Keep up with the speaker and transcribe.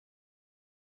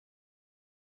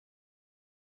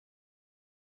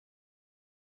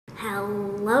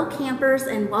Hello campers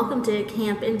and welcome to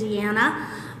Camp Indiana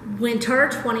Winter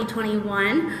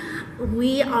 2021.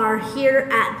 We are here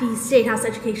at the State House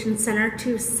Education Center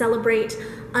to celebrate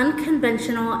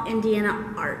unconventional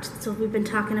Indiana art. So we've been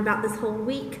talking about this whole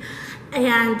week,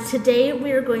 and today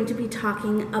we are going to be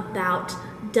talking about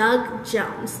Doug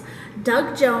Jones.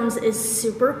 Doug Jones is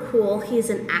super cool. He's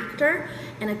an actor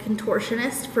and a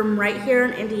contortionist from right here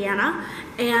in Indiana,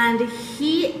 and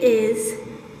he is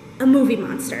a movie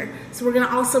monster. So we're going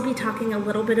to also be talking a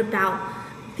little bit about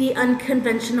the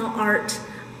unconventional art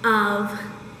of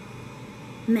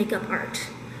makeup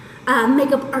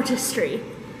artistry.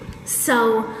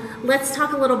 So let's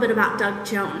talk a little bit about Doug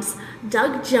Jones.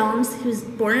 Doug Jones, who's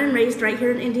born and raised right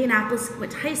here in Indianapolis,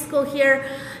 went to high school here.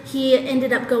 He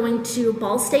ended up going to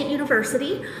Ball State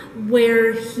University,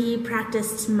 where he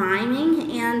practiced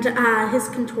miming and his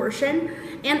contortion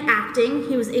and acting.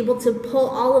 He was able to pull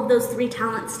all of those three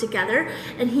talents together,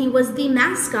 and he was the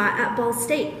mascot at Ball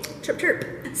State. Chirp,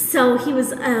 chirp. So he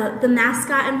was the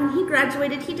mascot, and when he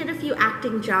graduated, he did a few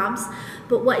acting jobs.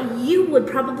 But what you would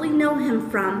probably know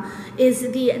him from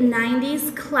is the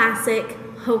 90s classic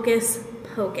Hocus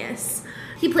Pocus.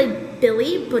 He played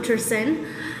Billy Butcherson,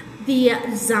 the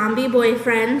zombie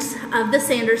boyfriend of the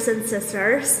Sanderson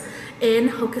sisters in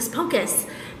Hocus Pocus.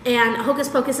 And Hocus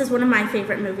Pocus is one of my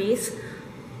favorite movies.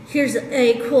 Here's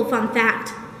a cool fun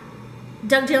fact.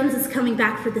 Doug Jones is coming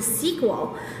back for the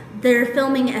sequel. They're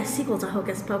filming a sequel to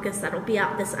Hocus Pocus that'll be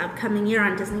out this upcoming year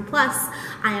on Disney+. I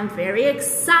am very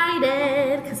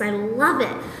excited because I love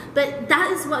it. But that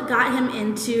is what got him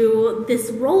into this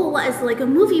role as like a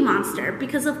movie monster,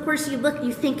 because of course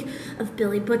you think of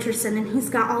Billy Butcherson and he's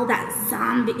got all that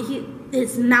zombie,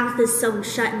 his mouth is sewn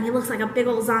shut and he looks like a big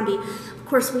old zombie. Of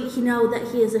course we know that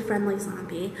he is a friendly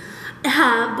zombie.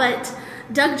 But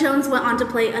Doug Jones went on to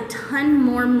play a ton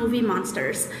more movie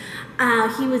monsters.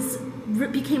 He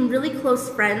became really close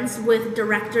friends with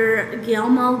director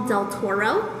Guillermo del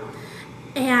Toro,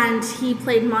 and he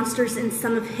played monsters in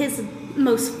some of his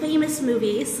most famous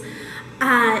movies,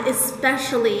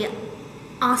 especially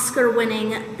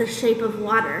Oscar-winning The Shape of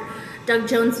Water. Doug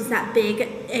Jones was that big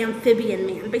amphibian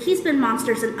man, but he's been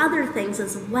monsters in other things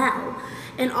as well.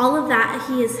 And all of that,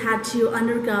 he has had to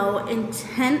undergo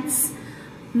intense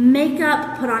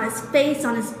makeup put on his face,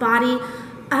 on his body,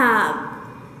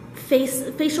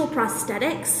 facial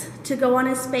prosthetics to go on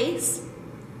his face.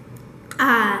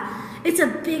 It's a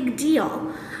big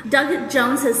deal. Doug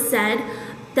Jones has said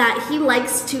that he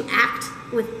likes to act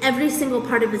with every single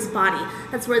part of his body.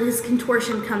 That's where his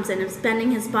contortion comes in. It's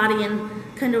bending his body in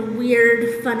kind of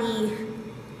weird, funny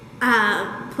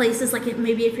places, like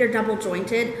maybe if you're double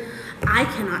jointed. I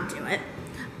cannot do it.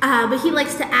 But he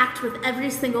likes to act with every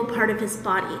single part of his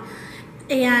body.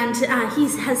 And he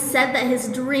has said that his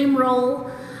dream role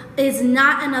is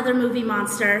not another movie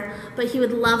monster, but he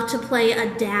would love to play a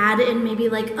dad in maybe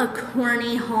like a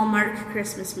corny Hallmark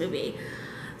Christmas movie.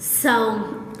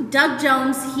 So Doug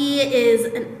Jones, he is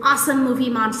an awesome movie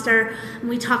monster, and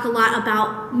we talk a lot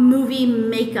about movie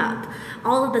makeup,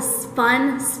 all of this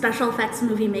fun special effects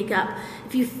movie makeup.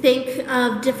 If you think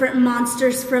of different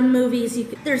monsters from movies,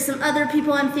 there's some other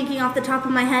people I'm thinking off the top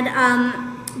of my head,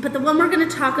 but the one we're going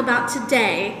to talk about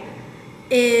today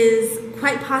is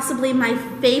quite possibly my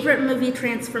favorite movie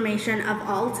transformation of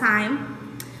all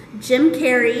time. Jim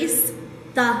Carrey's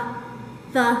The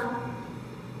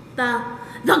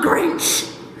Grinch.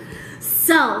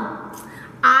 So,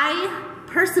 I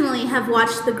personally have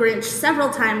watched The Grinch several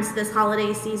times this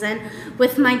holiday season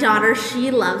with my daughter.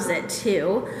 She loves it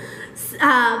too.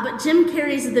 But Jim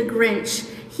Carrey's The Grinch,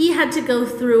 he had to go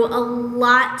through a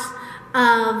lot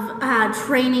of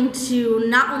training to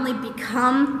not only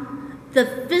become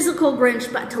the physical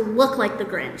Grinch, but to look like the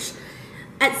Grinch.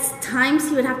 At times,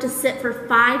 he would have to sit for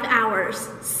 5 hours,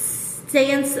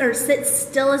 sit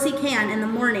still as he can in the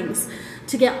mornings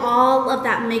to get all of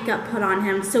that makeup put on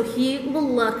him, so he will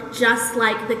look just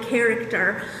like the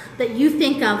character that you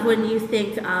think of when you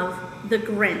think of the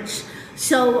Grinch.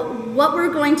 So what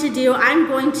we're going to do, I'm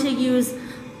going to use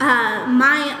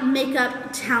my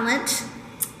makeup talent.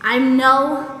 I'm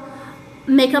no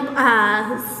makeup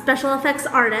special effects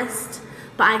artist,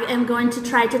 but I am going to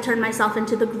try to turn myself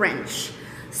into the Grinch.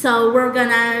 So we're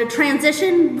gonna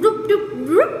transition. Bloop, bloop,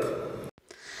 bloop.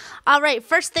 All right,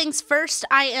 first things first,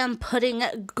 I am putting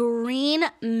green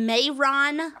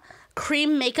Mayron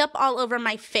cream makeup all over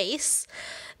my face.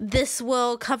 This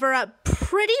will cover up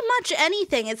pretty much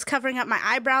anything. It's covering up my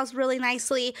eyebrows really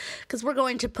nicely because we're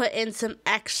going to put in some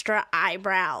extra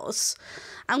eyebrows.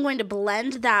 I'm going to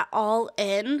blend that all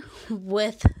in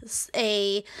with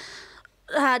a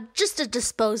just a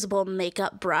disposable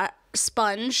makeup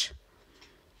sponge.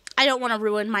 I don't want to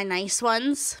ruin my nice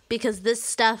ones because this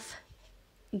stuff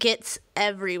gets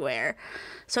everywhere.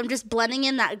 So I'm just blending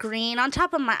in that green on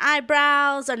top of my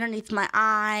eyebrows, underneath my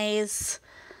eyes,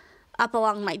 up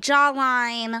along my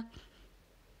jawline.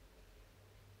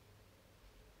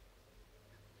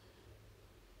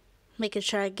 Making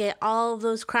sure I get all of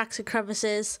those cracks and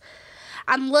crevices.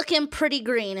 I'm looking pretty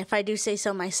green, if I do say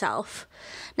so myself.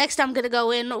 Next, I'm going to go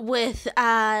in with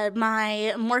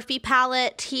my Morphe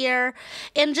palette here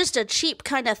and just a cheap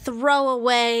kind of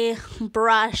throwaway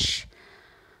brush.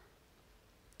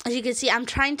 As you can see, I'm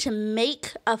trying to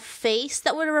make a face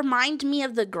that would remind me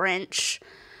of the Grinch.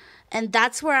 And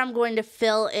that's where I'm going to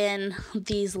fill in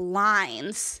these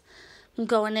lines. I'm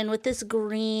going in with this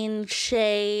green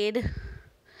shade.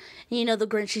 You know, the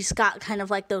Grinch, he's got kind of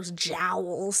like those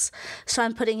jowls. So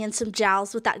I'm putting in some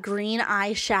jowls with that green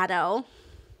eyeshadow.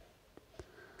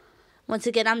 Once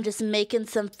again, I'm just making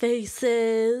some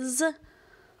faces.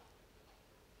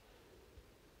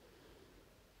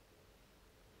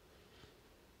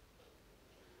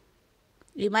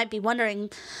 You might be wondering,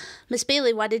 Miss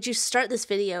Bailey, why did you start this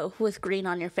video with green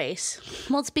on your face?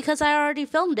 Well, it's because I already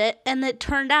filmed it, and it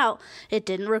turned out it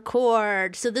didn't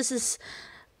record. So this is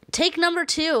take number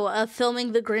 2 of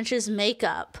filming the Grinch's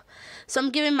makeup. So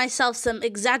I'm giving myself some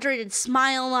exaggerated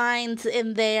smile lines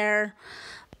in there.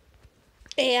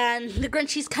 And the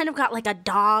Grinch, he's kind of got like a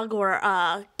dog or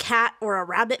a cat or a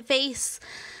rabbit face.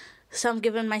 So I'm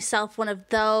giving myself one of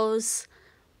those.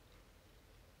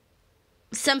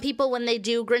 Some people, when they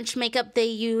do Grinch makeup, they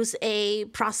use a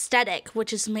prosthetic,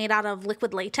 which is made out of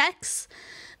liquid latex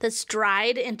that's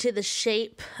dried into the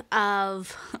shape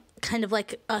of kind of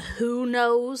like a Who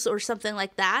nose or something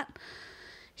like that.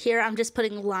 Here, I'm just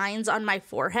putting lines on my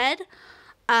forehead,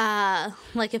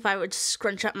 like if I would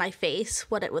scrunch up my face,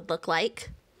 what it would look like.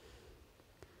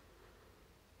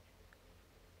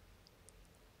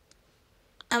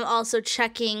 I'm also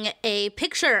checking a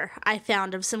picture I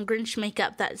found of some Grinch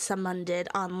makeup that someone did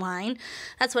online.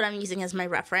 That's what I'm using as my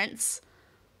reference.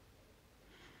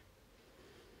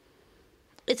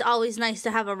 It's always nice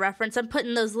to have a reference. I'm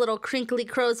putting those little crinkly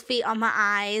crow's feet on my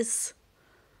eyes.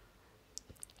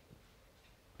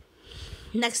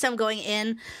 Next, I'm going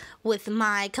in with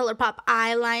my ColourPop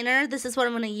eyeliner. This is what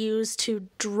I'm going to use to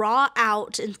draw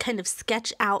out and kind of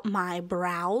sketch out my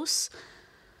brows.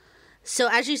 So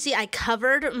as you see, I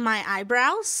covered my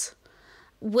eyebrows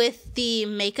with the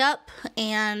makeup,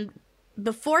 and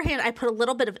beforehand I put a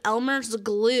little bit of Elmer's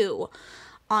glue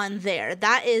on there.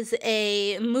 That is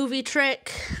a movie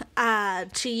trick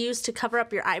to use to cover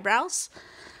up your eyebrows.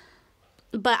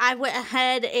 But I went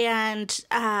ahead and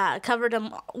covered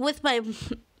them with my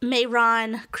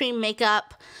Mehron cream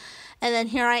makeup. And then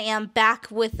here I am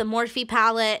back with the Morphe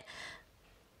palette,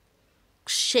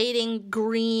 shading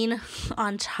green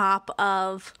on top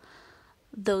of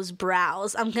those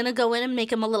brows. I'm going to go in and make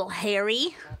them a little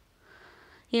hairy.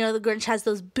 You know, the Grinch has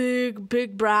those big,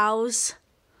 big brows.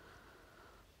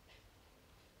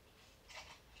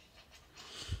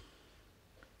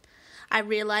 I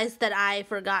realized that I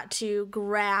forgot to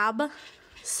grab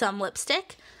some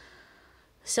lipstick.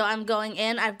 So I'm going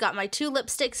in. I've got my 2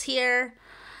 lipsticks here.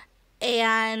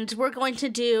 And we're going to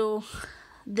do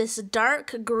this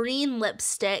dark green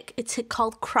lipstick. It's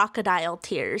called Crocodile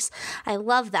Tears. I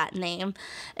love that name.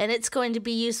 And it's going to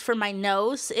be used for my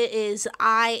nose. It is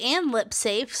eye and lip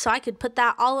safe, so I could put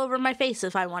that all over my face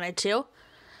if I wanted to.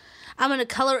 I'm going to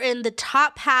color in the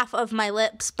top half of my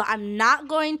lips, but I'm not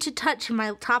going to touch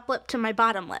my top lip to my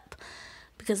bottom lip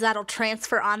because that'll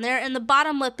transfer on there. And the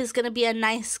bottom lip is going to be a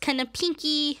nice kind of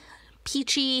pinky,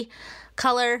 peachy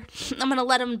color. I'm going to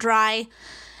let them dry.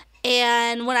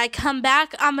 And when I come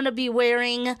back, I'm going to be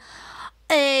wearing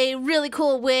a really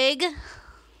cool wig.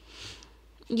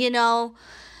 You know,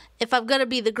 if I'm going to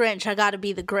be the Grinch, I got to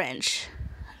be the Grinch.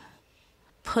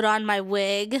 Put on my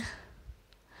wig.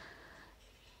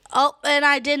 Oh, and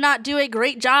I did not do a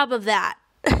great job of that.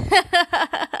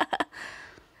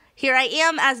 Here I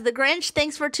am as the Grinch.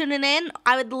 Thanks for tuning in.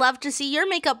 I would love to see your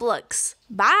makeup looks.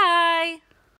 Bye.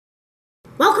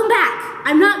 Welcome back.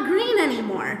 I'm not green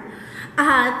anymore.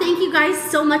 Thank you guys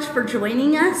so much for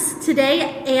joining us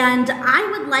today. And I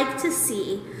would like to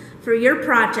see, for your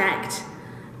project,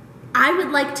 I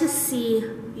would like to see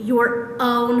your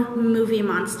own movie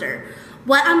monster.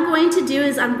 What I'm going to do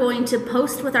is I'm going to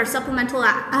post with our supplemental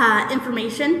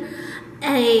information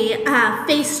a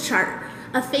face chart.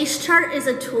 A face chart is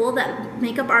a tool that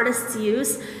makeup artists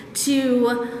use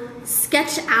to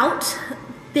sketch out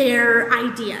their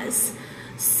ideas.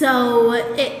 So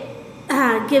it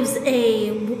gives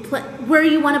where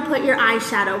you want to put your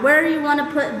eyeshadow, where you want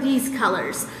to put these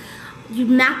colors, You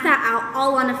map that out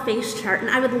all on a face chart, and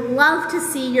I would love to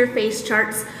see your face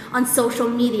charts on social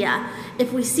media.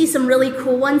 If we see some really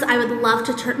cool ones, I would love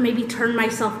to maybe turn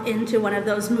myself into one of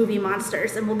those movie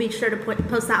monsters, and we'll be sure to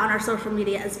post that on our social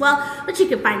media as well, which you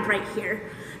can find right here.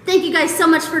 Thank you guys so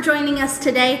much for joining us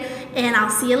today, and I'll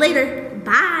see you later.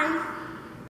 Bye.